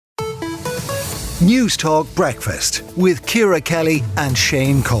News Talk Breakfast with Ciara Kelly and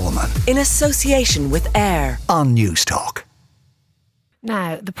Shane Coleman. In association with AIR On News Talk.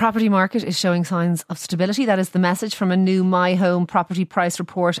 Now, the property market is showing signs of stability. That is the message from a new My Home property price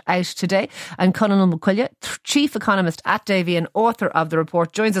report out today. And Conall MacCoille, chief economist at Davy and author of the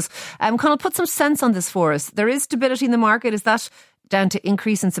report, joins us. Conall, put some sense on this for us. There is stability in the market. Is that down to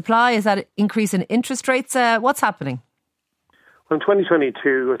increase in supply? Is that increase in interest rates? What's happening? Well, in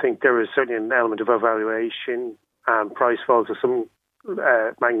 2022, I think there was certainly an element of overvaluation and price falls of some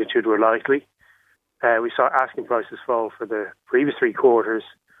magnitude were likely. We saw asking prices fall for the previous 3 quarters,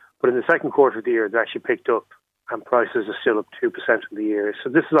 but in the second quarter of the year, they actually picked up and prices are still up 2% in the year. So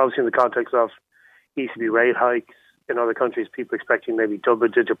this is obviously in the context of ECB rate hikes. In other countries, people expecting maybe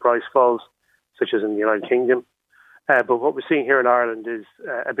double-digit price falls, such as in the United Kingdom. But what we're seeing here in Ireland is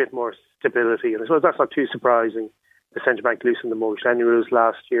a bit more stability. And I suppose that's not too surprising. The central bank loosened the mortgage lending rules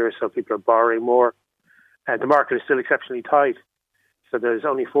last year, so people are borrowing more. The market is still exceptionally tight. So there's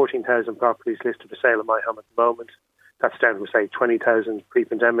only 14,000 properties listed for sale in My Home at the moment. That's down from, say, 20,000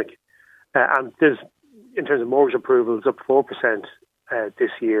 pre-pandemic. And there's, in terms of mortgage approvals, up 4%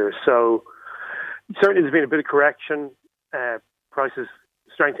 this year. So certainly there's been a bit of correction. Prices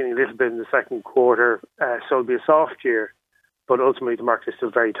strengthening a little bit in the second quarter. So it'll be a soft year. But ultimately, the market is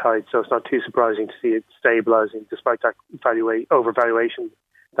still very tight, so it's not too surprising to see it stabilising despite that overvaluation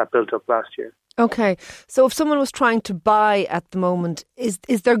that built up last year. Okay, so if someone was trying to buy at the moment, is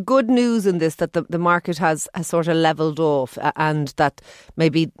there good news in this, that the market has sort of levelled off and that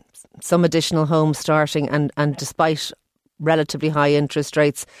maybe some additional homes starting and despite relatively high interest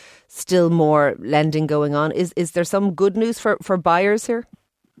rates, still more lending going on? Is there some good news for buyers here?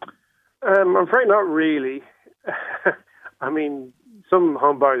 I'm afraid not really. I mean, some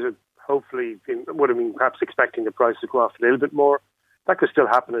home buyers would have been perhaps expecting the price to go off a little bit more. That could still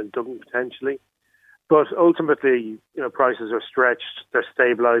happen in Dublin potentially. But ultimately, prices are stretched, they're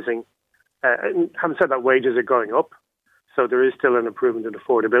stabilising. And having said that, wages are going up. So there is still an improvement in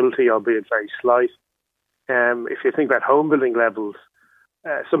affordability, albeit very slight. If you think about home building levels,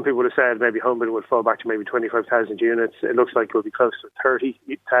 some people would have said maybe home building would fall back to maybe 25,000 units. It looks like it will be close to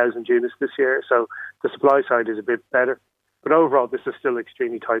 30,000 units this year. So the supply side is a bit better. But overall, this is still an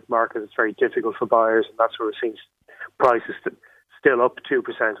extremely tight market. It's very difficult for buyers, and that's where we're seeing prices still up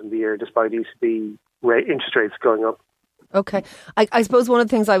 2% in the year, despite ECB interest rates going up. Okay. I suppose one of the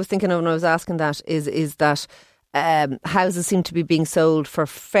things I was thinking of when I was asking that is that houses seem to be being sold for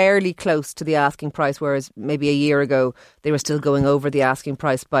fairly close to the asking price, whereas maybe a year ago they were still going over the asking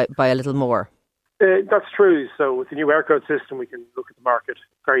price by a little more. That's true. So with the new air code system, we can look at the market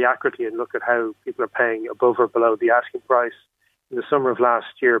very accurately and look at how people are paying above or below the asking price. In the summer of last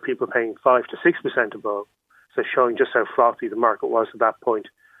year, people were paying 5 to 6% above, so showing just how frothy the market was at that point.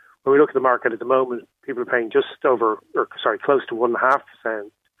 When we look at the market at the moment, people are paying close to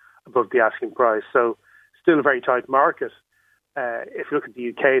 1.5% above the asking price. So still a very tight market. If you look at the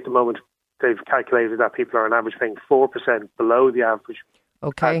UK at the moment, they've calculated that people are on average paying 4% below the average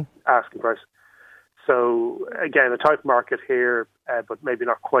asking price. So, again, a tight market here, but maybe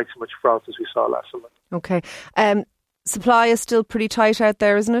not quite so much froth as we saw last summer. Okay. Supply is still pretty tight out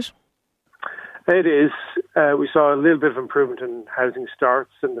there, isn't it? It is. We saw a little bit of improvement in housing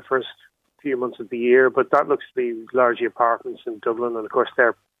starts in the first few months of the year, but that looks to be largely apartments in Dublin, and of course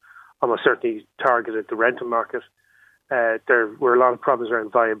they're almost certainly targeted the rental market. There were a lot of problems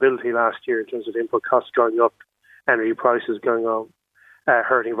around viability last year in terms of input costs going up, energy prices going on.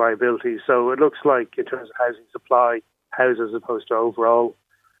 Hurting viability. So it looks like in terms of housing supply, houses as opposed to overall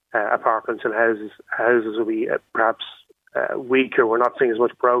apartments and houses will be perhaps weaker. We're not seeing as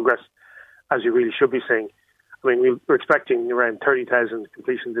much progress as you really should be seeing. I mean, we're expecting around 30,000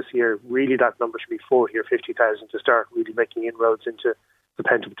 completions this year. Really, that number should be 40 or 50,000 to start really making inroads into the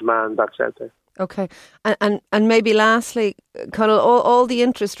pent-up demand that's out there. Okay. And maybe lastly, Conall, all the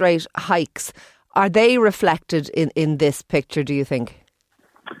interest rate hikes, are they reflected in this picture, do you think?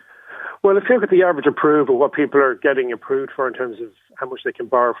 Well, if you look at the average approval, what people are getting approved for in terms of how much they can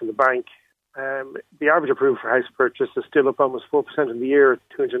borrow from the bank, the average approval for house purchase is still up almost 4% in the year,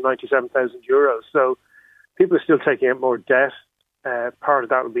 €297,000. So people are still taking out more debt. Part of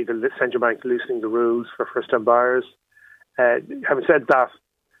that would be the central bank loosening the rules for first-time buyers. Having said that,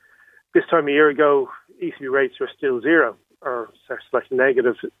 this time a year ago, ECB rates were still zero or slightly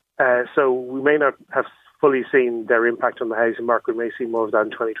negative. So we may not have fully seen their impact on the housing market. We may see more of that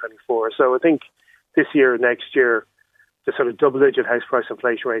in 2024. So I think this year, next year, the sort of double-digit house price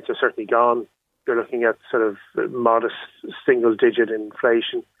inflation rates are certainly gone. You're looking at sort of modest single-digit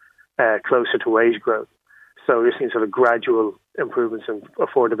inflation, closer to wage growth. So we're seeing sort of gradual improvements in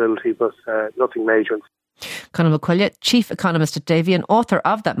affordability, but nothing major. Conall MacCoille, Chief Economist at Davy and author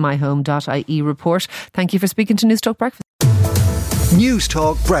of that myhome.ie report. Thank you for speaking to Newstalk Breakfast.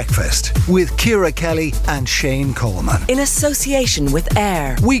 Newstalk Breakfast with Ciara Kelly and Shane Coleman. In association with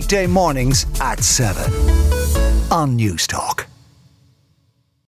AIR. Weekday mornings at 7 on Newstalk.